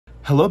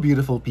Hello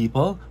beautiful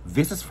people,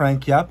 this is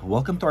Frank Yap.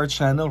 Welcome to our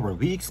channel where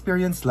we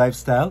experience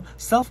lifestyle,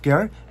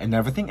 self-care, and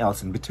everything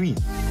else in between.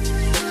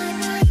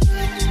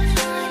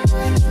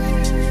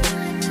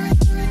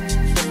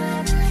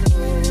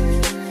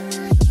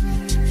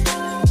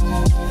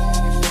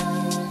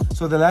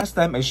 So the last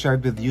time I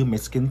shared with you my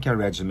skincare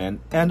regimen,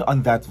 and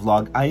on that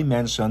vlog I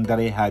mentioned that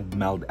I had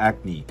mild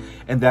acne,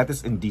 and that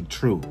is indeed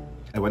true.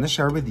 I want to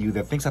share with you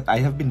the things that I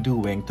have been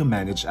doing to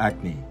manage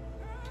acne.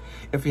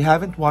 If you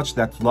haven't watched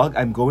that vlog,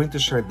 I'm going to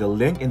share the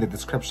link in the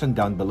description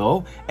down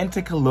below, and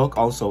take a look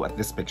also at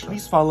this picture.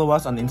 Please follow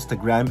us on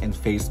Instagram and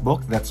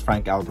Facebook, that's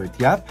Frank Albert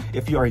Yap.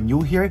 If you are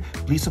new here,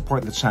 please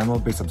support the channel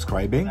by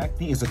subscribing.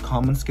 Acne is a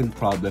common skin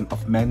problem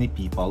of many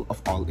people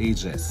of all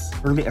ages.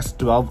 Early as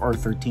 12 or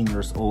 13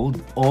 years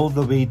old, all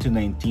the way to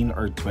 19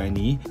 or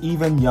 20,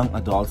 even young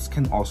adults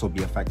can also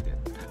be affected.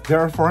 There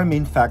are four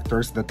main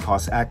factors that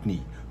cause acne.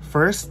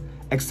 First,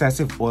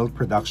 excessive oil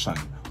production,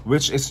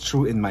 which is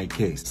true in my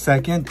case.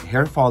 Second,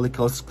 hair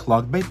follicles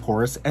clogged by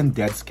pores and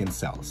dead skin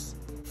cells.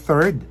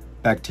 Third,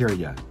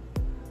 bacteria.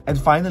 And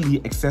finally,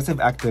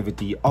 excessive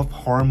activity of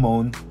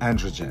hormone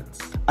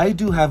androgens. I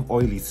do have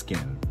oily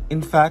skin,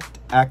 in fact,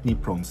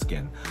 acne-prone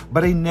skin,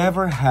 but I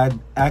never had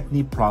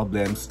acne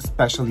problems,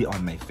 especially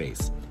on my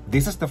face.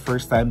 This is the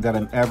first time that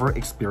I'm ever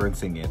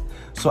experiencing it,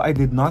 so I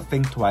did not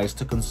think twice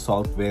to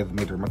consult with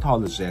my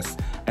dermatologist,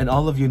 and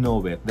all of you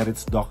know it, that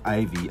it's Doc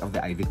Ivy of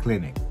the Ivy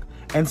Clinic.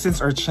 And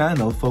since our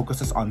channel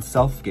focuses on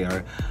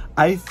self-care,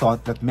 I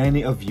thought that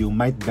many of you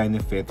might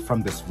benefit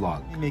from this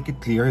vlog. Let me make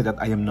it clear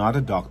that I am not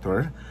a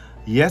doctor.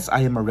 Yes,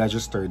 I am a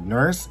registered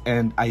nurse,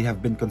 and I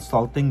have been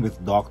consulting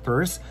with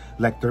doctors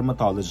like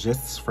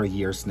dermatologists for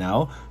years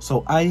now,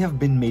 so I have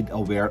been made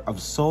aware of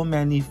so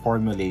many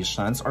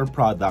formulations or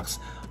products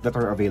that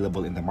are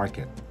available in the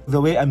market. The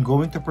way I'm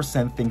going to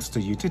present things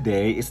to you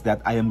today is that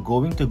I am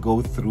going to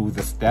go through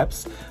the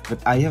steps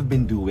that I have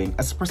been doing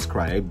as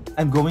prescribed.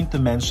 I'm going to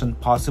mention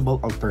possible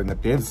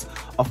alternatives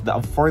of the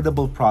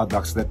affordable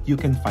products that you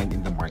can find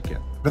in the market.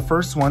 The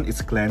first one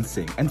is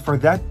cleansing, and for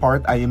that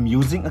part, I am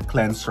using a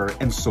cleanser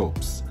and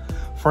soaps.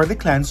 For the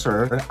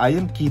cleanser, I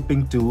am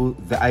keeping to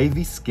the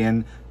Ivy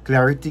Skin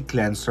Clarity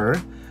Cleanser.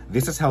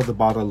 This is how the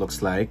bottle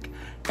looks like.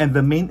 And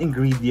the main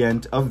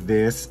ingredient of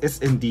this is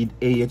indeed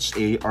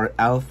AHA or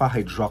alpha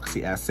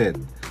hydroxy acid.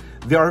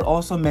 There are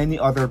also many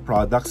other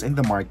products in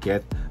the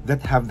market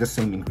that have the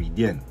same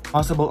ingredient.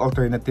 Possible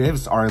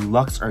alternatives are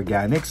Lux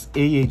Organics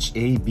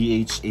AHA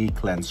BHA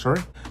Cleanser.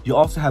 You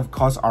also have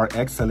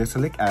CosRX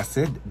Salicylic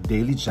Acid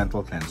Daily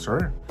Gentle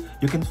Cleanser.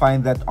 You can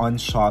find that on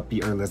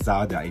Shopee or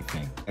Lazada, I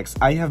think. Next,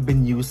 I have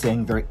been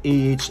using their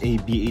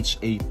AHA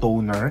BHA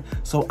Toner,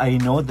 so I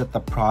know that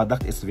the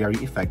product is very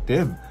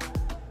effective.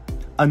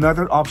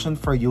 Another option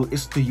for you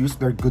is to use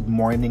their Good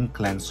Morning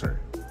Cleanser.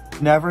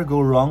 Never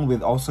go wrong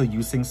with also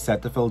using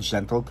Cetaphil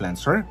Gentle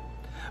Cleanser.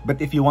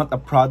 But if you want a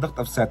product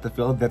of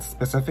Cetaphil that's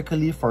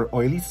specifically for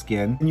oily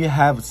skin, you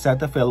have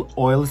Cetaphil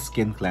Oil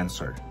Skin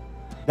Cleanser.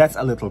 That's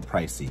a little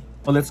pricey.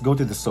 Well, let's go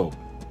to the soap.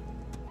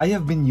 I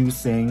have been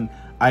using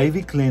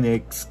Ivy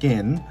Clinic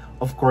Skin,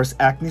 of course,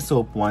 Acne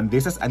Soap 1.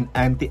 This is an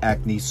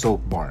anti-acne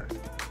soap bar.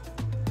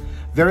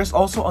 There is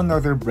also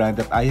another brand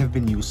that I have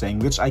been using,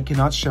 which I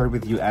cannot share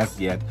with you as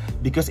yet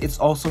because it's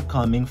also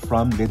coming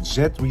from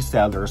legit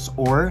resellers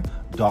or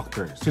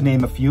doctors. To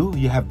name a few,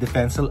 you have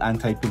Defensil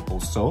Anti-Pimple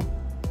Soap.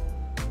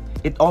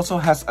 It also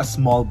has a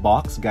small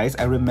box, guys.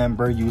 I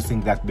remember using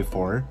that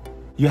before.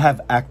 You have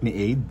Acne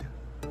Aid.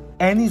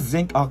 Any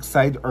zinc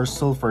oxide or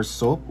sulfur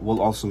soap will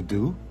also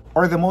do.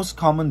 Or the most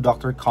common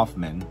Dr.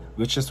 Kaufman,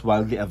 which is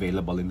widely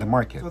available in the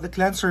market. So the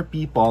cleanser,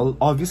 people,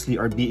 obviously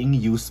are being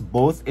used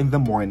both in the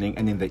morning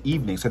and in the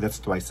evening, so that's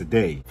twice a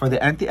day. For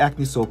the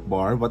anti-acne soap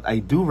bar, what I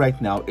do right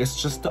now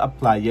is just to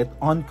apply it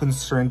on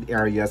concerned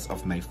areas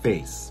of my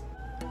face.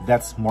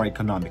 That's more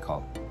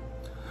economical.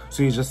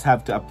 So you just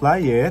have to apply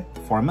it,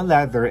 form a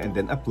lather, and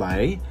then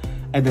apply,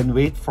 and then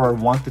wait for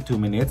 1 to 2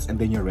 minutes, and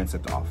then you rinse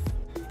it off.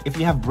 If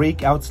you have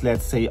breakouts,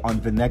 let's say on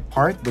the neck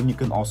part, then you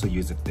can also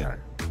use it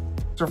there.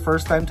 Your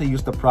first time to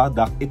use the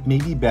product, it may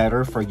be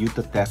better for you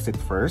to test it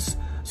first,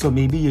 so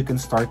maybe you can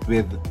start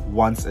with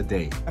once a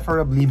day,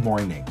 preferably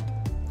morning.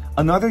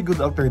 Another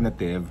good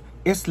alternative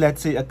is,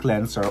 let's say, a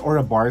cleanser or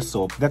a bar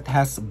soap that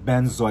has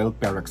benzoyl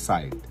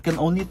peroxide. You can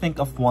only think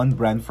of one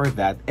brand for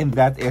that, and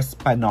that is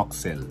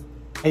Panoxyl.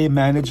 I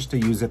managed to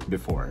use it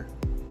before.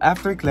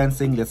 After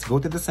cleansing, let's go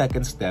to the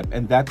second step,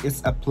 and that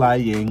is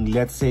applying,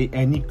 let's say,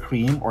 any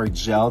cream or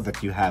gel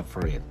that you have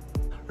for it.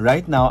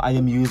 Right now, I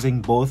am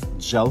using both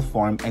gel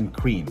form and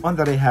cream. One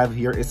that I have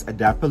here is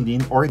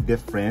Adapalene or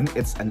Differin.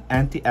 It's an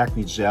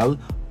anti-acne gel,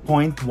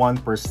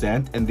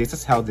 0.1%, and this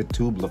is how the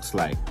tube looks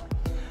like.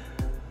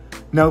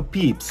 Now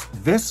peeps,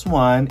 this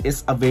one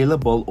is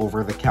available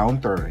over the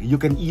counter. You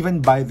can even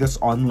buy this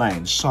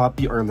online,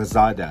 Shopee or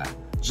Lazada.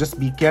 Just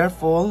be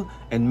careful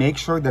and make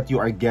sure that you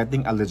are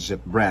getting a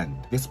legit brand.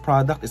 This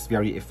product is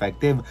very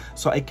effective,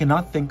 so I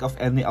cannot think of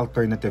any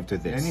alternative to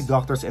this. Many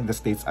doctors in the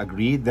States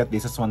agree that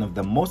this is one of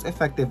the most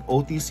effective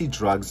OTC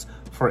drugs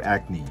for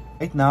acne.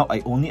 Right now,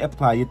 I only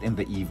apply it in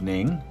the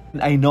evening.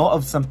 And I know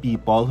of some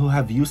people who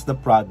have used the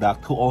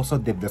product who also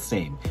did the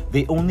same.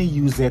 They only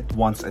use it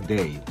once a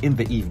day in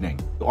the evening.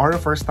 If you are a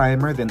first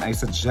timer, then I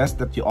suggest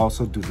that you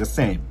also do the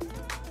same.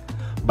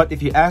 But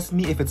if you ask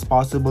me if it's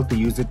possible to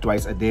use it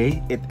twice a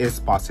day, it is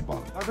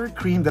possible. Another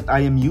cream that I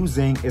am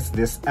using is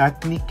this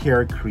Acne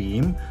Care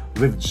Cream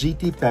with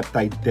GT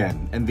Peptide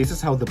 10, and this is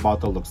how the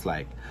bottle looks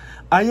like.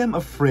 I am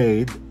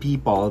afraid,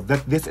 people,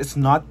 that this is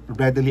not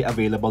readily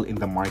available in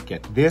the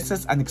market. This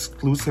is an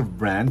exclusive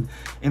brand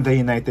in the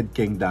United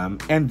Kingdom,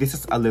 and this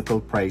is a little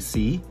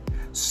pricey.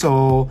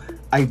 So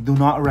I do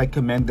not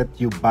recommend that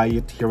you buy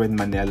it here in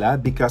Manila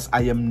because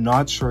I am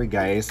not sure,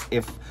 guys,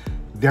 if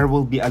there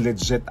will be a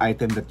legit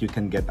item that you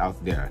can get out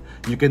there.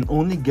 You can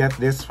only get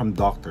this from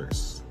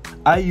doctors.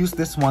 I use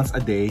this once a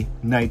day,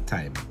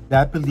 nighttime.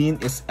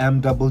 Dapiline is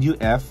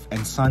MWF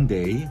and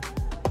Sunday.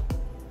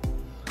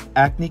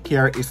 Acne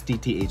Care is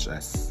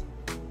TTHS.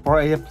 Before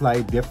I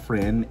apply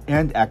Differin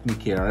and Acne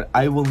Care,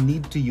 I will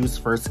need to use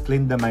first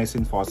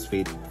clindamycin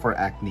phosphate for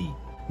acne.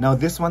 Now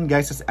this one,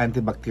 guys, is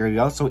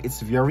antibacterial, so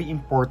it's very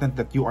important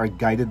that you are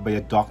guided by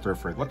a doctor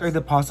for this. What are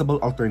the possible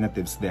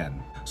alternatives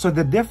then? So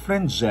the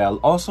Differin gel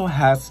also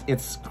has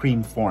its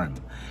cream form.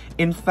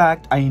 In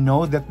fact, I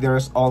know that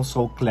there's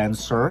also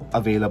cleanser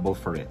available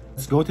for it.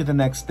 Let's go to the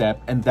next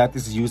step, and that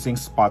is using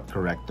spot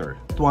corrector.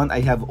 This one,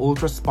 I have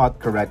Ultra Spot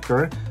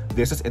Corrector.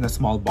 This is in a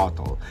small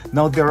bottle.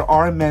 Now, there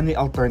are many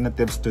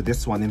alternatives to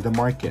this one in the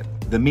market.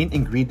 The main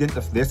ingredient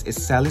of this is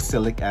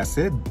salicylic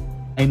acid.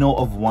 I know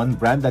of one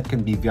brand that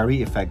can be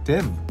very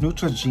effective,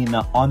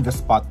 Neutrogena on the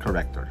Spot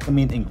Corrector. The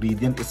main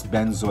ingredient is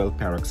benzoyl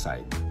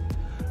peroxide.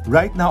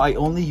 Right now, I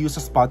only use a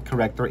spot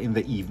corrector in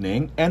the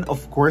evening, and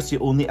of course, you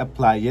only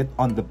apply it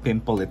on the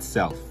pimple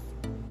itself.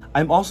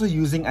 I'm also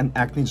using an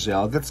acne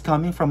gel that's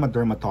coming from a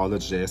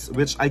dermatologist,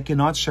 which I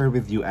cannot share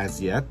with you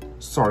as yet.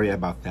 Sorry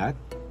about that.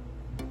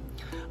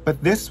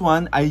 But this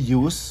one I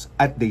use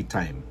at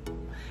daytime.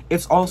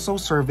 It's also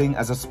serving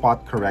as a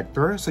spot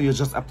corrector, so you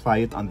just apply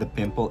it on the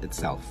pimple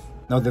itself.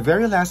 Now, the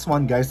very last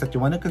one, guys, that you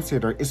want to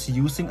consider is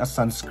using a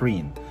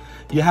sunscreen.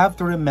 You have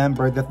to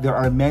remember that there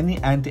are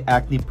many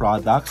anti-acne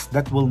products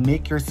that will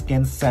make your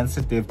skin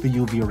sensitive to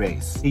UV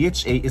rays.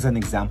 AHA is an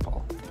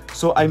example.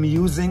 So I'm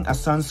using a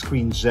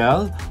sunscreen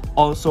gel,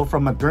 also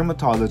from a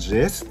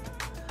dermatologist.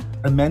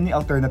 There are many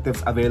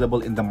alternatives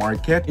available in the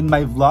market. In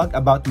my vlog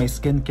about my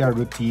skincare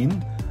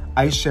routine,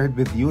 I shared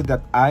with you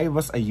that I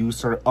was a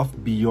user of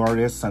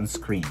Biore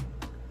sunscreen.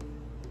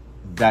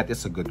 That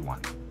is a good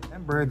one.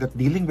 Remember that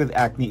dealing with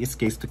acne is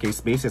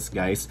case-to-case basis,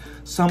 guys.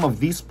 Some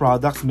of these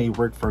products may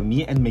work for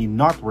me and may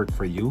not work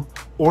for you,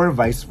 or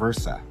vice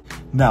versa.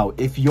 Now,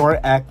 if your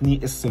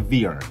acne is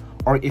severe,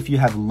 or if you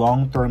have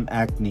long-term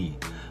acne,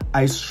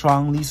 I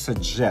strongly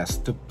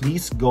suggest to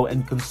please go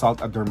and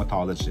consult a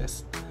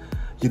dermatologist.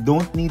 You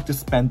don't need to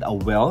spend a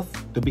wealth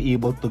to be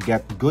able to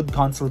get good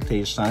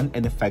consultation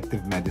and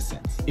effective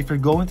medicines. If you're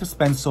going to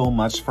spend so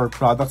much for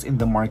products in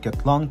the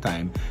market long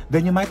time,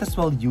 then you might as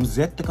well use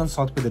it to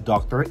consult with a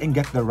doctor and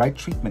get the right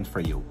treatment for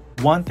you.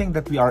 One thing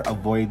that we are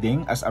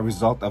avoiding as a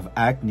result of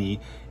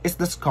acne is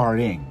the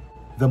scarring.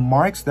 The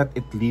marks that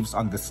it leaves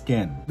on the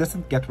skin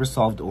doesn't get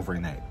resolved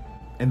overnight.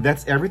 And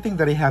that's everything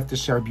that I have to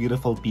share,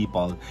 beautiful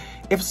people.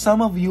 If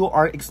some of you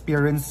are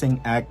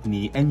experiencing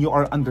acne and you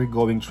are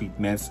undergoing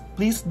treatments,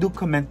 please do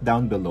comment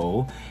down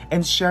below and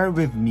share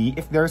with me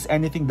if there's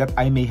anything that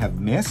I may have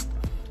missed,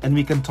 and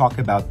we can talk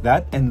about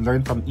that and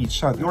learn from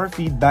each other. Your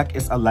feedback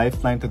is a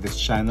lifeline to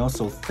this channel,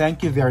 so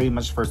thank you very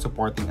much for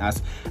supporting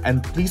us,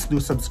 and please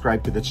do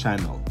subscribe to the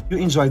channel. If you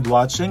enjoyed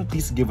watching,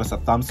 please give us a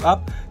thumbs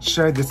up,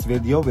 share this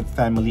video with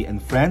family and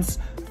friends.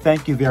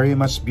 Thank you very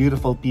much,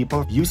 beautiful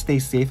people. You stay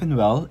safe and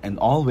well, and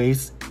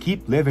always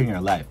keep living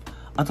your life.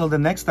 Until the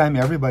next time,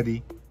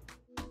 everybody.